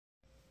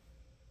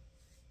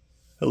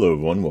Hello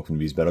everyone, welcome to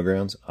B's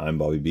Battlegrounds. I'm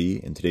Bobby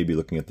B, and today we'll be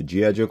looking at the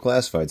GIJoe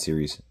Classified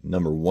Series,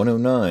 number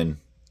 109.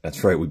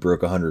 That's right, we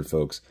broke 100,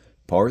 folks.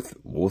 Parth,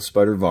 Wolf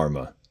Spider,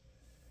 Varma.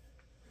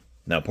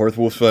 Now, Parth,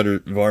 Wolf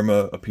Spider,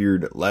 Varma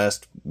appeared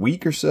last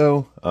week or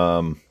so.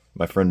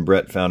 My friend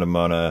Brett found him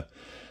on a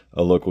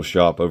local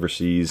shop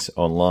overseas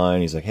online.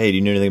 He's like, hey, do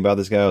you know anything about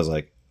this guy? I was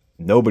like,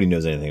 nobody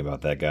knows anything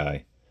about that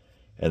guy.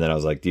 And then I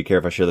was like, do you care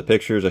if I share the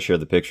pictures? I shared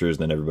the pictures,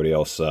 and then everybody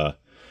else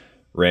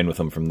ran with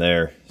them from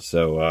there.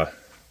 So,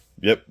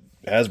 yep,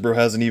 Hasbro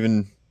hasn't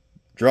even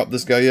dropped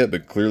this guy yet,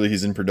 but clearly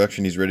he's in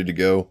production. He's ready to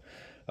go.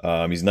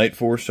 He's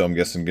Nightforce, so I'm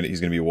guessing he's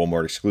going to be a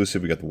Walmart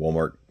exclusive. We got the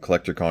Walmart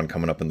Collector Con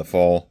coming up in the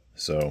fall,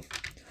 so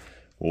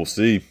we'll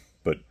see.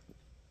 But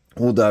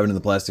we'll dive into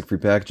the plastic-free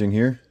packaging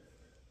here.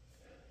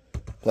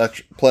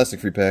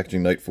 Plastic-free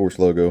packaging, Nightforce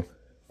logo.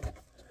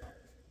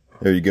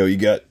 There you go. You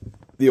got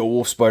the old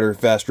Wolf Spider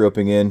fast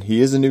roping in.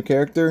 He is a new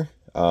character.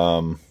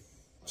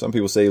 Some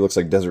people say he looks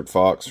like Desert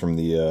Fox from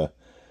the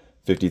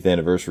 50th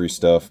anniversary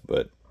stuff,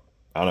 but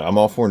I don't know, I'm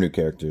all for new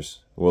characters.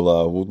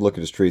 We'll look at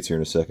his traits here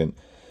in a second.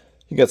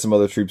 He got some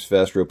other troops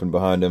fast roping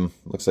behind him.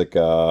 Looks like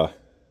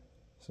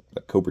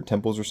Cobra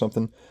Temples or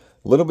something.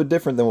 A little bit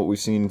different than what we've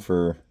seen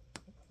for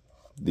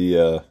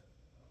the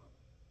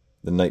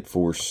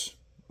Nightforce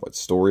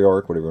story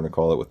arc, whatever you want to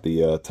call it, with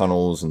the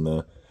tunnels and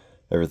the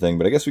everything.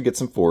 But I guess we get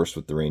some force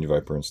with the Range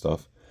Viper and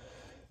stuff.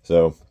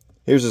 So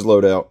here's his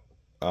loadout.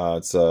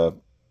 It's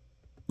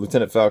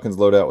Lieutenant Falcon's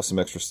loadout with some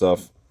extra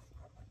stuff.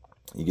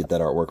 You get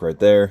that artwork right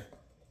there.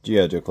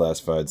 GIJoe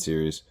Classified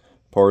Series.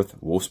 Parth,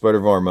 Wolf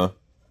Spider, Varma.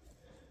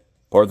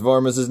 Parth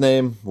Varma's his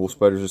name. Wolf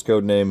Spider's his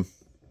code name.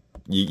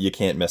 You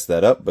can't mess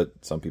that up, but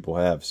some people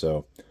have.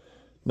 So,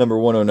 number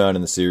 109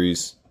 in the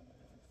series.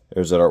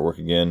 There's that artwork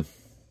again.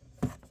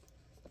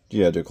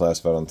 GIJoe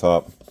Classified on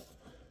top.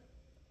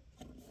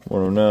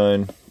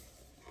 109.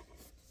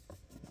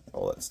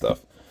 All that stuff.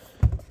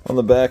 On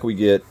the back, we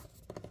get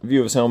a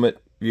view of his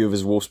helmet, view of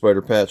his Wolf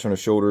Spider patch on his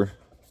shoulder,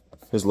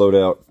 his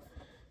loadout.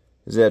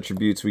 His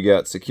attributes, we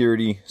got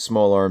security,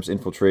 small arms,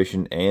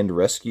 infiltration, and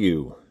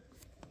rescue.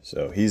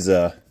 So he's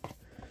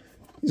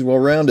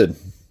well-rounded.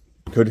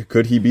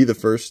 Could he be the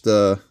first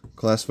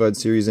Classified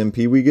Series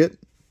MP we get?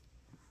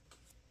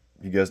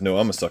 You guys know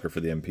I'm a sucker for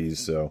the MPs,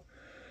 so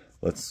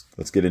let's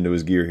get into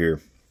his gear here.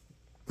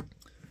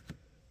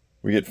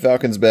 We get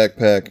Falcon's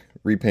backpack,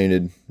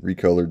 repainted,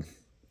 recolored,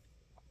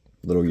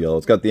 little yellow.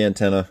 It's got the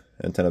antenna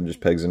just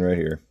pegs in right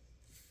here.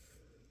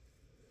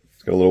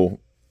 It's got a little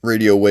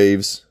radio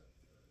waves.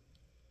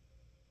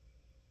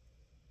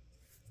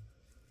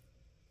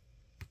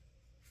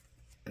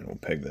 And we'll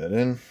peg that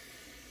in.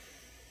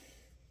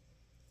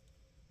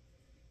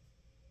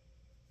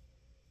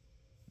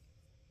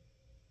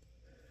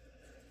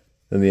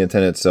 Then the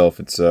antenna itself,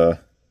 it's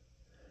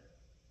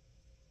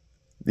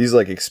these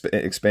like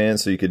expand,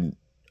 so you could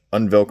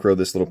unvelcro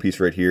this little piece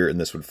right here, and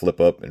this would flip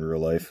up in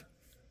real life.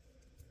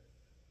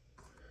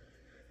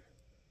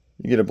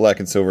 You get a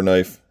black and silver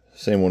knife,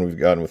 same one we've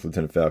gotten with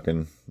Lieutenant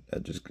Falcon.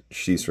 That just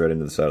sheaths right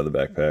into the side of the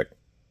backpack.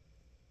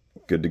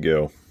 Good to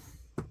go.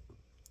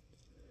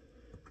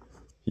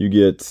 You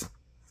get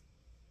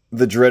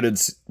the dreaded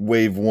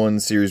Wave 1,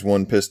 Series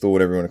 1 pistol,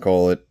 whatever you want to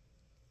call it.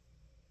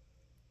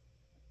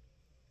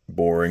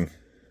 Boring.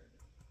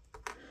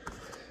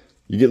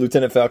 You get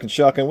Lieutenant Falcon's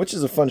shotgun, which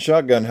is a fun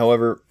shotgun.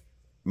 However,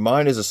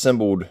 mine is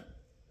assembled.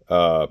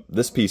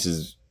 This piece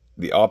is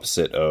the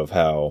opposite of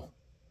how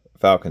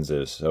Falcon's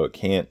is, so it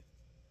can't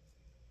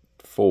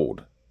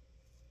fold.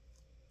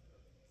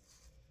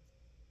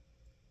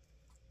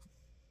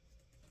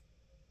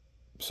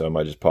 So I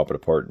might just pop it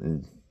apart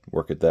and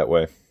work it that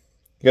way.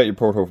 You got your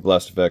porthole for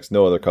blast effects.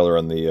 No other color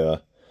on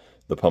the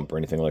pump or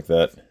anything like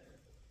that.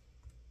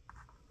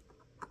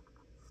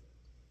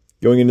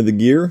 Going into the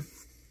gear,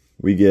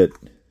 we get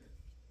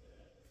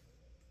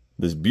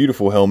this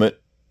beautiful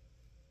helmet.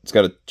 It's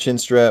got a chin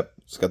strap.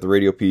 It's got the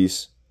radio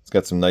piece. It's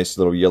got some nice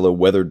little yellow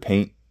weathered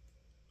paint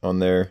on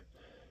there.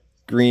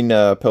 Green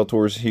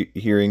Peltor's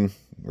hearing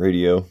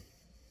radio. And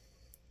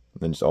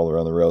then just all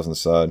around the rails on the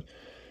side.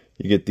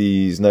 You get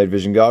these night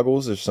vision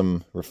goggles. There's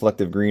some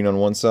reflective green on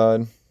one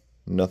side,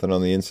 nothing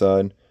on the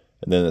inside.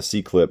 And then a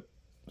C-clip.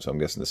 So I'm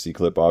guessing the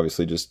C-clip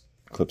obviously just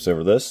clips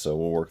over this, so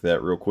we'll work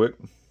that real quick.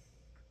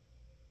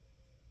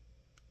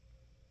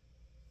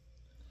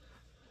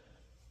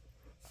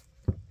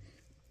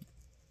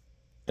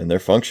 And they're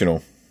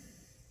functional.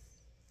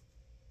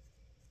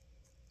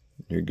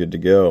 You're good to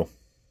go.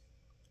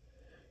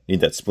 You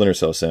need that splinter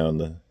cell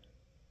sound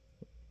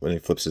when he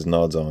flips his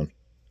nods on.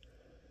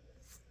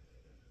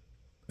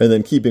 And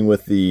then keeping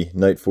with the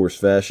Nightforce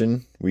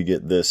fashion, we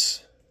get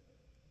this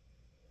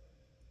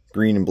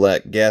green and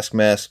black gas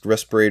mask,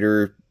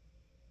 respirator,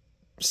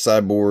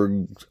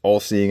 cyborg,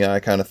 all-seeing eye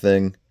kind of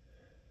thing,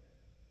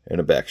 and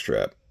a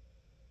backstrap.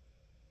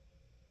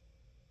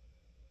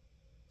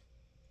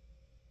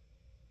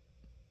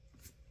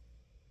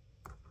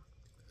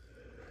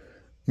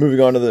 Moving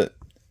on to the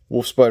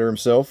Wolf Spider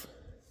himself,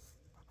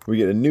 we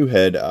get a new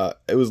head. I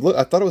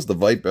thought it was the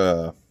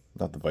Viper,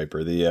 not the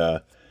Viper,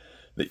 the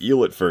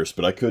eel at first,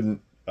 but I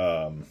couldn't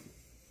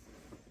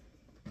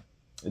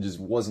It just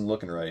wasn't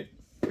looking right.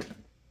 Because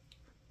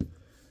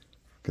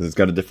it's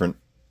got a different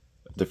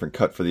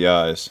cut for the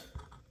eyes.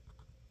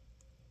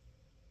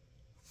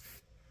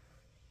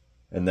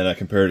 And then I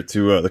compared it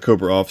to the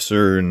Cobra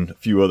Officer and a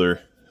few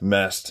other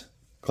masked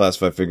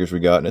classified figures we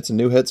got, and it's a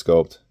new head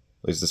sculpt,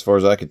 at least as far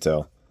as I could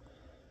tell.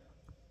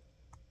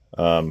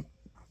 The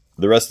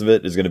rest of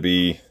it is going to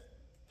be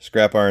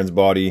Scrap Iron's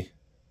body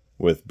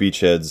with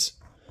Beachhead's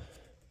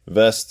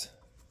vest,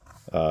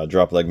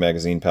 drop leg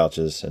magazine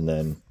pouches, and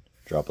then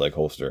drop leg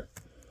holster,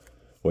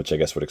 which I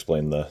guess would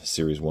explain the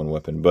Series 1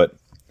 weapon. But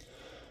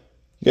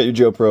you got your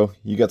Joe Pro,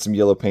 you got some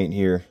yellow paint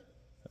here.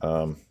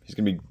 He's going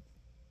to be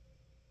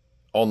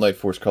all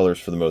Nightforce colors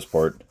for the most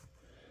part,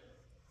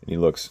 and he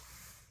looks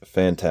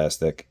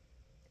fantastic.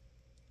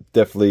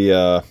 Definitely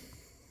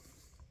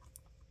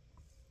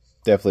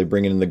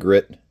bringing in the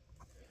grit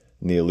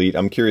and the elite.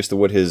 I'm curious to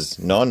what his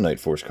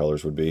non-Nightforce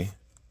colors would be,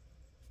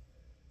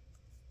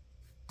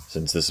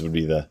 since this would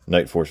be the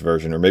Nightforce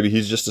version, or maybe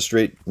he's just a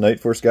straight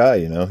Nightforce guy.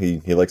 You know, he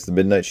likes the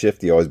midnight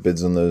shift. He always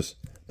bids on those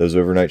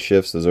overnight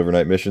shifts, those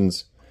overnight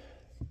missions.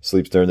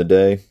 Sleeps during the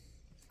day,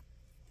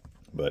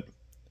 but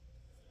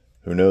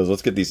who knows?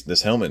 Let's get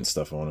this helmet and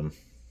stuff on him.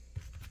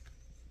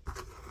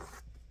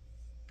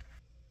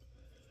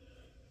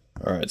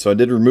 Alright, so I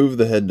did remove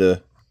the head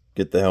to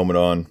get the helmet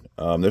on.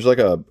 There's like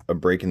a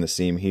break in the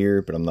seam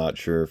here, but I'm not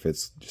sure if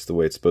it's just the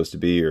way it's supposed to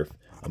be or if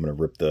I'm going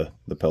to rip the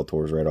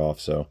peltors right off.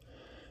 So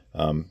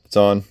it's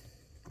on.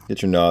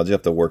 Get your nods. You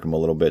have to work them a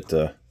little bit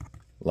to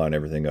line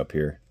everything up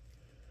here.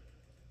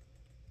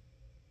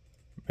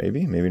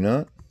 Maybe, maybe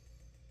not.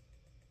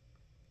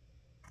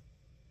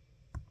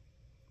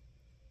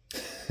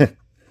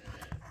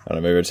 I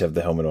don't know, maybe I just have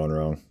the helmet on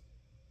wrong.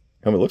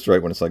 Helmet looks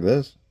right when it's like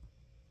this.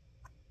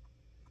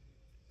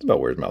 It's about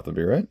where his mouth would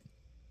be, right?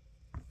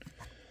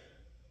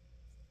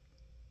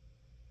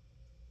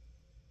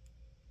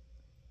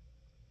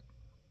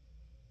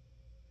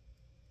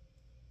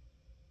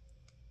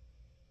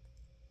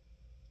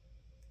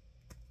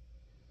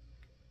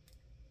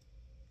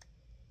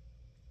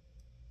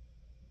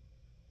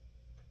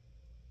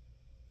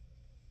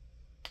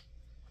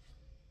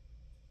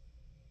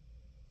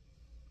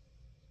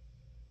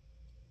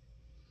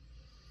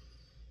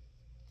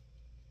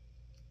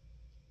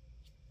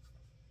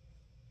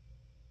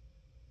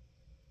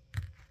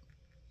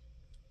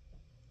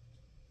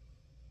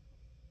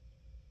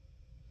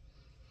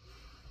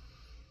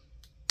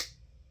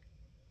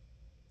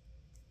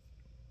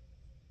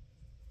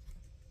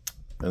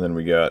 And then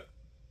we got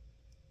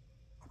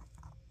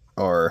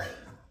our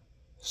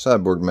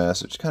cyborg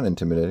mask, which is kind of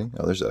intimidating.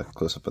 Oh, there's a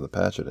close-up of the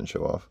patch I didn't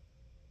show off.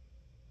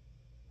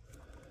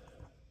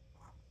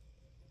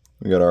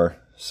 We got our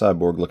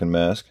cyborg-looking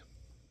mask.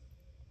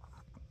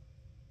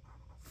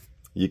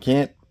 You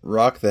can't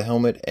rock the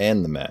helmet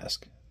and the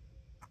mask.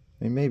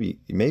 I mean,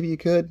 maybe you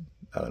could.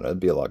 I don't know. There'd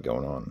be a lot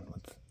going on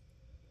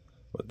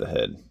with the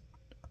head.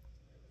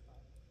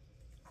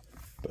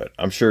 But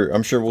I'm sure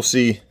we'll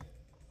see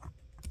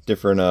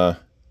different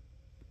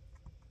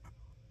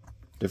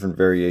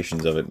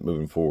variations of it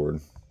moving forward.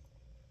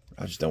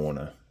 I just don't want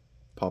to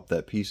pop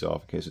that piece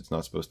off in case it's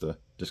not supposed to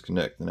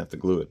disconnect and have to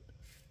glue it.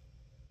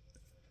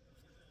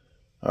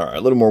 Alright,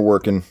 a little more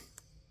working.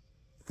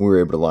 We were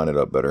able to line it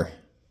up better.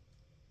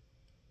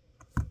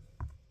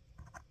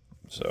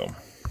 So,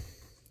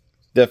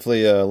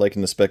 definitely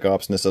liking the Spec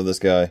Opsness of this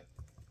guy.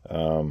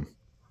 I'm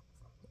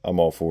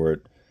all for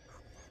it.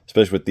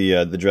 Especially with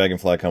the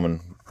Dragonfly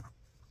coming.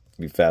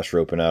 Be fast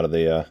roping out of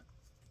the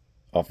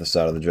off the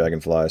side of the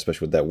Dragonfly,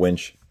 especially with that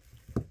winch.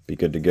 Be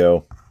good to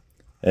go.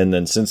 And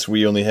then since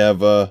we only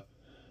have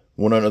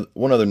one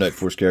other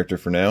Nightforce character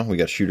for now, we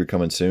got Shooter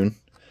coming soon.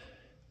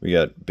 We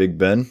got Big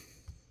Ben.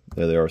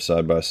 There they are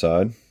side by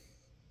side.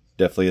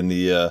 Definitely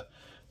in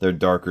their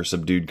darker,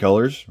 subdued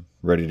colors,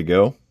 ready to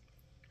go.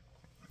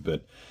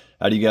 But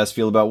how do you guys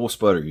feel about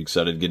Wolfspider? You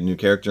excited to get a new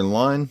character in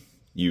line?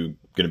 You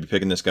going to be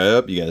picking this guy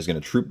up? You guys going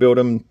to troop build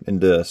him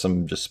into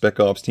some just Spec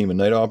Ops team of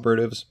Night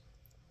Operatives?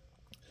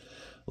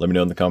 Let me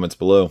know in the comments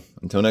below.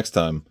 Until next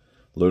time,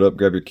 load up,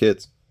 grab your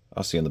kits.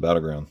 I'll see you in the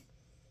battleground.